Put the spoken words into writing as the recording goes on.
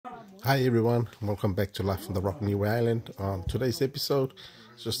Hi everyone, welcome back to Life on the Rock New Island. On today's episode,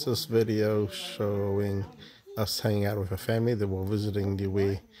 just this video showing us hanging out with a family that were visiting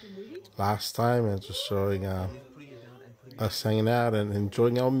Niue last time, and just showing us hanging out and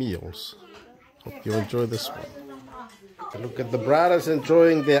enjoying our meals. Hope you enjoy this one. Look at the brothers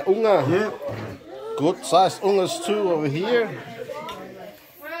enjoying their unga. Yep. Good sized ungas too over here.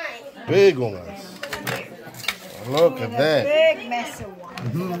 Big ungas. Look at that. Big massive one.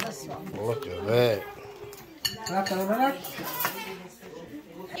 Look at that.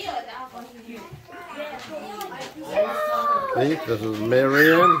 See, this is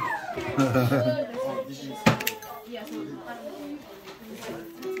Marianne.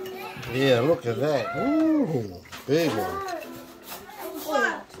 Yeah, look at that. Ooh, big one.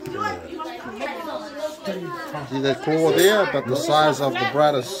 Yeah. See that claw there? About the size of the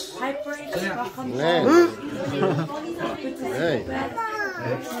brother's man. Hey.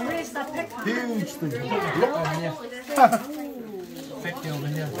 Huge thing.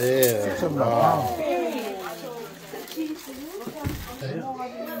 Yeah. Wow.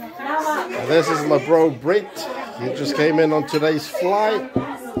 This is my bro Brent. He just came in on today's flight.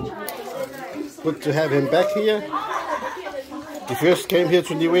 Good to have him back here. He first came here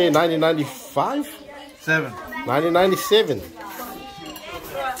to Niue in 1995? 1997.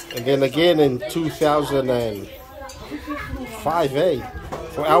 And then again in 2005,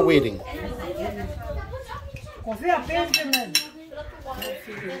 for our wedding. Yeah,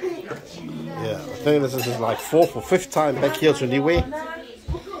 I think this is his like 4th or 5th time back here to Niue.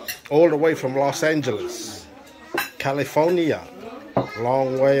 All the way from Los Angeles, California.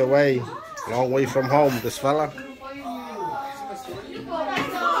 Long way away, long way from home, this fella.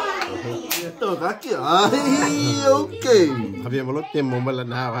 Okay. Habíamos lo tiempo me la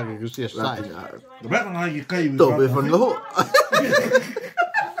nada que usted sabe. Tổ về phần lỗ.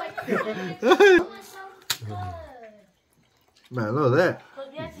 Man, look at that.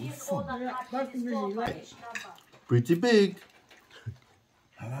 Pretty big.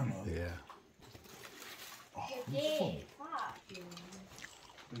 Yeah.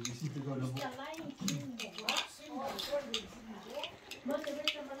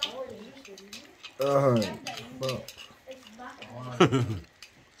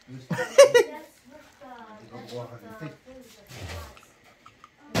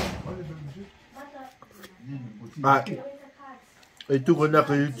 Right. Hey, tu còn đặt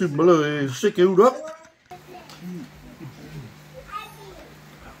cái chim mà lời sẽ kêu đó.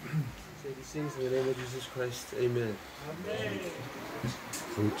 Say these things in the name of Jesus Christ. Amen.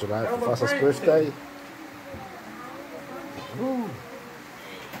 Food tonight for Fasa's birthday.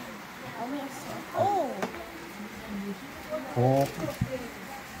 Pork,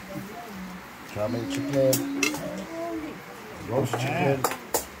 chow chicken, roast chicken,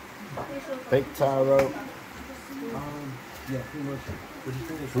 baked taro,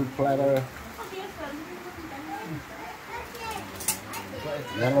 fruit platter,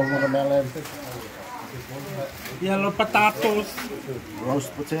 yellow watermelon, yellow potatoes,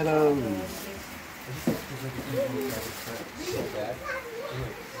 roast potatoes,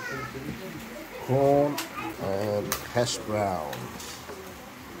 corn, and hash browns.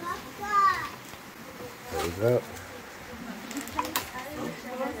 There you go.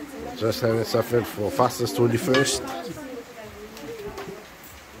 Just having something for Fasta's 21st.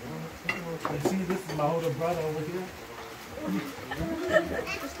 see this is my older brother over here.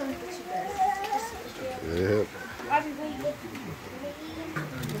 Yep.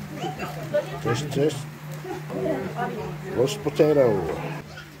 Just roast potato.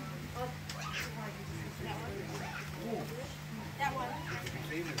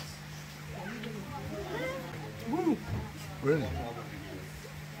 Woo, really?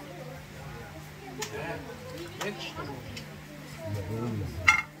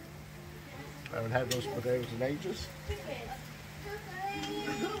 I haven't had those potatoes in ages.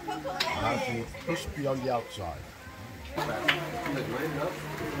 Nice and crispy on the outside.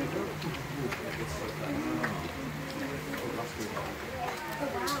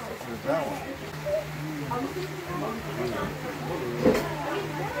 That one.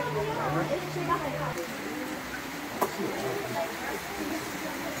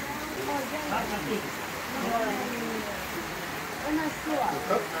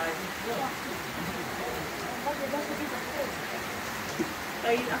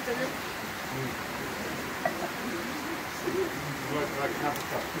 Are you after this?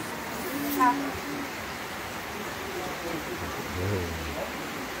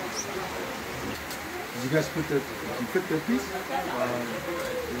 Did you guys put the piece?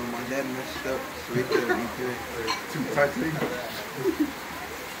 My dad messed up, so we couldn't eat it Too tightly.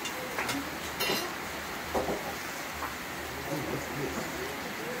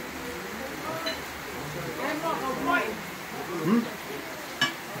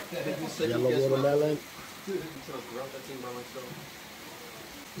 sing by myself.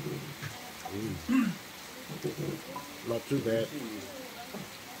 Not too bad.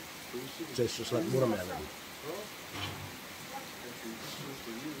 Tastes just like watermelon.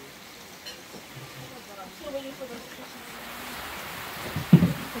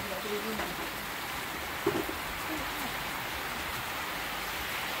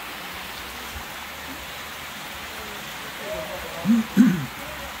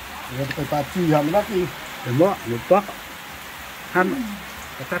 Ito pa pati yang lagi. Mo, lupa. Han,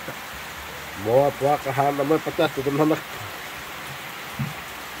 patata. Mo apa kahan naman patat ito naman.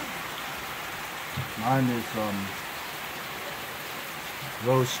 Mine is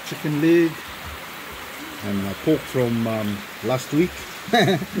roast chicken leg and pork from last week.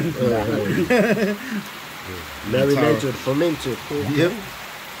 Marinated, fermented. Yep.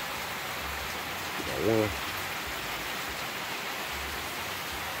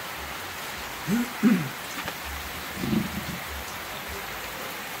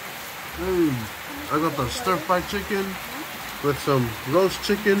 I got the stir-fried chicken with some roast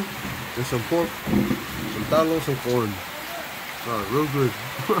chicken and some pork, some talo, some corn. Real good.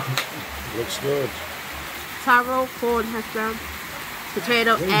 Looks good. Taro, corn, hash brown,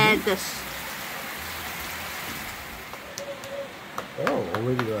 potato, and this. Oh,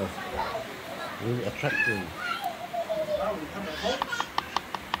 already really attractive.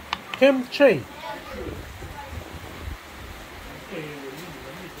 Kimchi.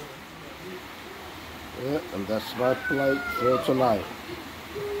 Yeah, and that's my plate for tonight.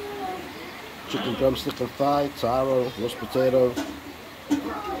 Chicken drumstick and thigh, taro, roast potato,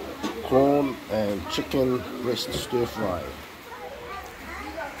 corn, and chicken breast stir fry.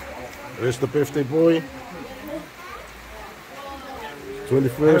 There's the birthday boy.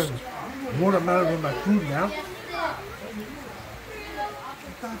 21st. Watermelon in my food now.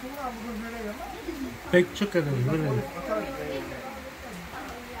 Baked chicken is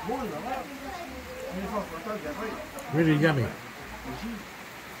really yummy.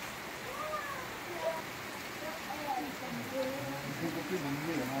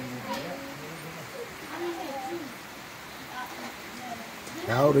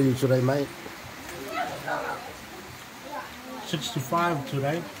 How old are you today, mate? 65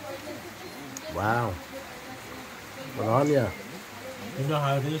 today. Wow. Good on ya. You know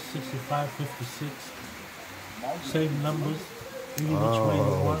how it is, 65, 56. Same numbers, any which way you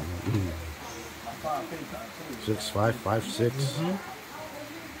want. 6'5", 5'6".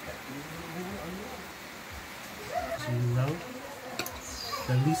 So you know,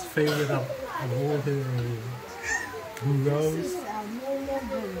 the least favorite of all the burros.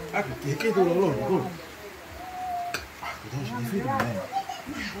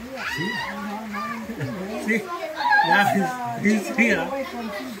 See, now he's here.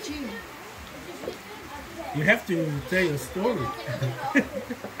 You have to tell your story.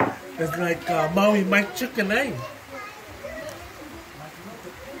 It's like Maui Mike chicken, eh?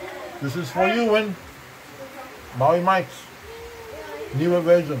 This is for you and Maui Mike's newer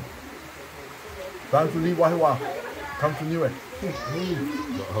version. Time to leave Wahiwa. Come to Niue.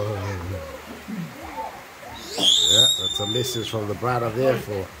 Yeah, that's a message from the brother there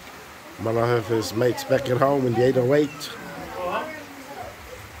for one of his mates back at home in the 808.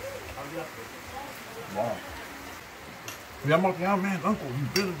 Wow. Yeah, man, Uncle, you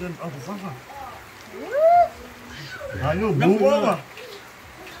better than Uncle Sasha. I know, move over.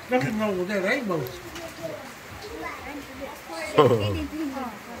 Nothing wrong with that, eh, Moses?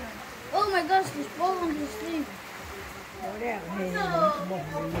 Oh my gosh, there's ball on the sleeve. No,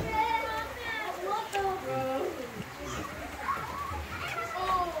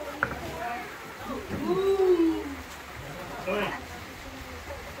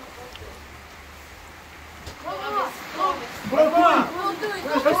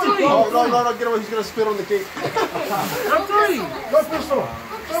 get away, he's gonna spit on the cake. I'm sorry. Go, Crystal.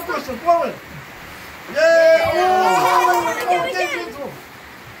 Go, Crystal, blow it. Yeah!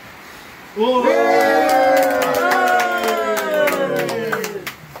 Oh,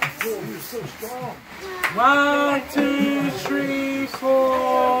 you're so strong. 1, 2, 3,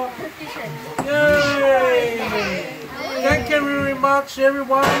 4. Yay! Thank you very much,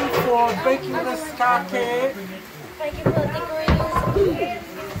 everyone, for baking this star cake. Thank you for the decorations.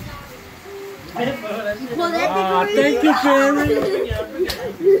 Thank you, Jerry.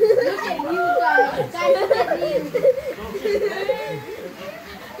 Look at you guys. Guys, look at me.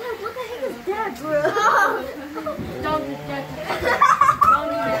 What the heck is that, bro? Don't do that.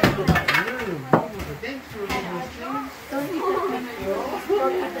 Don't eat it.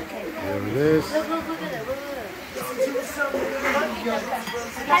 Don't eat the cake. There it is. Look at it. Look at it.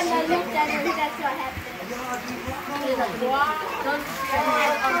 I looked at it. That's what happened.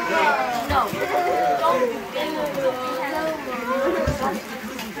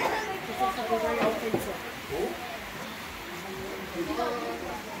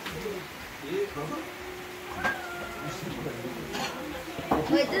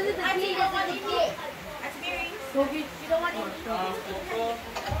 Wait, this is the cake. This is the cake. Cookies? You don't want any?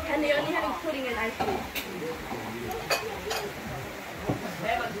 And they only having pudding and ice cream.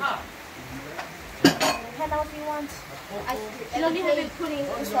 Hannah, what do you want? She's only having pudding,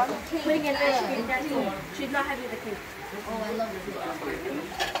 pudding and ice cream. That's all. She's not having the cake. Oh, I love this cake.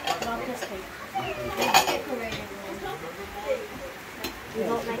 Not this cake. Decorated. You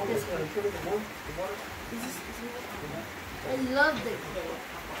don't like this cake. I love the cake.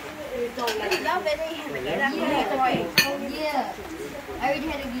 You don't like it. Love it. Yeah. I already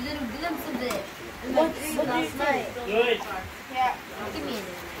had a little glimpse of it in my dream last night. Good. Yeah. Give me it.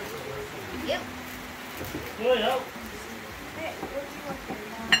 Yep. Good. Oh.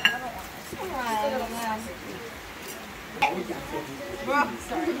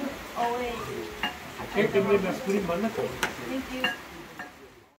 Sorry. Oh wait. Can't believe that's pretty much. Thank you.